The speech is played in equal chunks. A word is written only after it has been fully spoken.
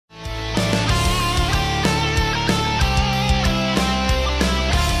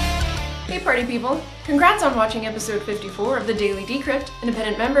party people! Congrats on watching episode 54 of the Daily Decrypt,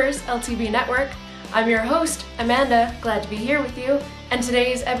 Independent Members, LTB Network. I'm your host, Amanda, glad to be here with you, and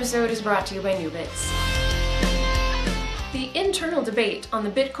today's episode is brought to you by NewBits. The internal debate on the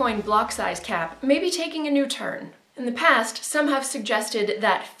Bitcoin block size cap may be taking a new turn. In the past, some have suggested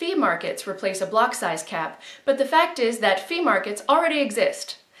that fee markets replace a block size cap, but the fact is that fee markets already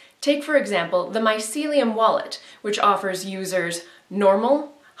exist. Take, for example, the Mycelium wallet, which offers users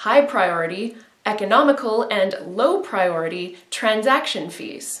normal, high priority, economical, and low priority transaction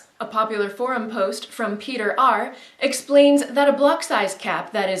fees. A popular forum post from Peter R. explains that a block size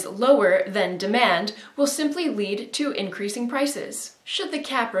cap that is lower than demand will simply lead to increasing prices. Should the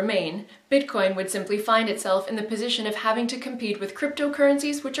cap remain, Bitcoin would simply find itself in the position of having to compete with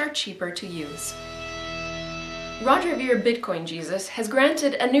cryptocurrencies which are cheaper to use. Roger Ver Bitcoin Jesus has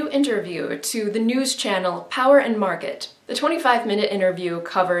granted a new interview to the news channel Power and Market. The 25-minute interview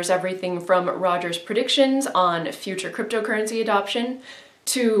covers everything from Roger's predictions on future cryptocurrency adoption,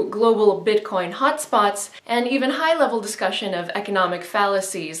 to global Bitcoin hotspots, and even high-level discussion of economic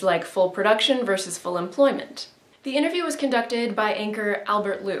fallacies like full production versus full employment. The interview was conducted by anchor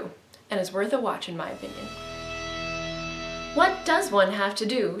Albert Liu, and is worth a watch in my opinion. What does one have to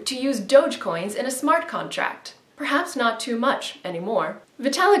do to use Dogecoins in a smart contract? Perhaps not too much anymore.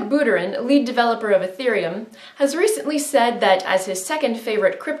 Vitalik Buterin, lead developer of Ethereum, has recently said that as his second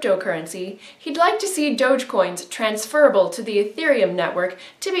favorite cryptocurrency, he'd like to see Dogecoins transferable to the Ethereum network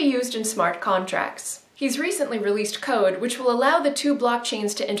to be used in smart contracts. He's recently released code which will allow the two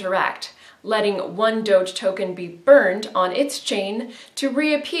blockchains to interact, letting one Doge token be burned on its chain to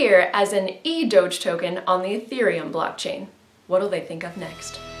reappear as an e-Doge token on the Ethereum blockchain. What'll they think of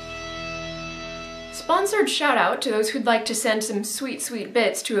next? Sponsored shout out to those who'd like to send some sweet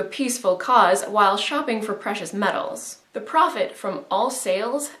bits to a peaceful cause while shopping for precious metals. The profit from all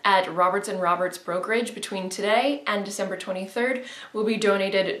sales at Roberts & Roberts brokerage between today and December 23rd will be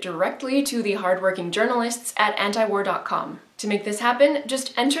donated directly to the hardworking journalists at antiwar.com. To make this happen,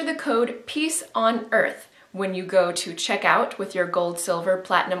 just enter the code PEACEONEARTH when you go to checkout with your gold, silver,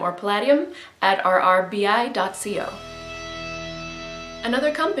 platinum, or palladium at rrbi.co.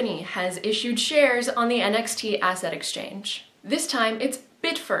 Another company has issued shares on the NXT Asset Exchange. This time it's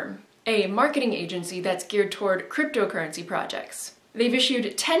BitFirm, a marketing agency that's geared toward cryptocurrency projects. They've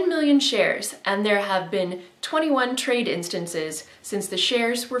issued 10 million shares, and there have been 21 trade instances since the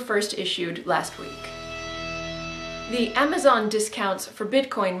shares were first issued last week. The Amazon discounts for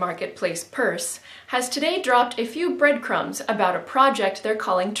Bitcoin marketplace Purse has today dropped a few breadcrumbs about a project they're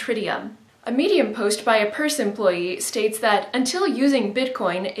calling Tritium. A Medium post by a Purse employee states that until using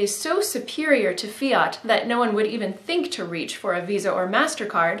Bitcoin is so superior to fiat that no one would even think to reach for a Visa or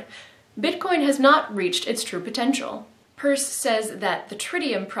MasterCard, Bitcoin has not reached its true potential. Purse says that the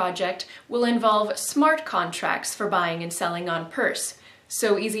Tritium project will involve smart contracts for buying and selling on Purse,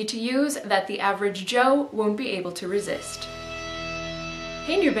 so easy to use that the average Joe won't be able to resist.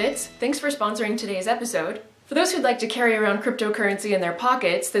 Hey NewBits, thanks for sponsoring today's episode. For those who'd like to carry around cryptocurrency in their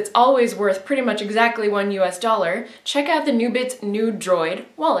pockets that's always worth pretty much exactly $1, check out the NewBits New Droid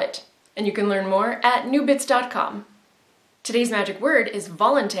wallet, and you can learn more at newbits.com. Today's magic word is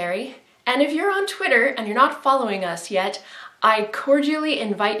voluntary, and if you're on Twitter and you're not following us yet, I cordially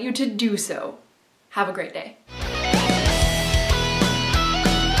invite you to do so. Have a great day.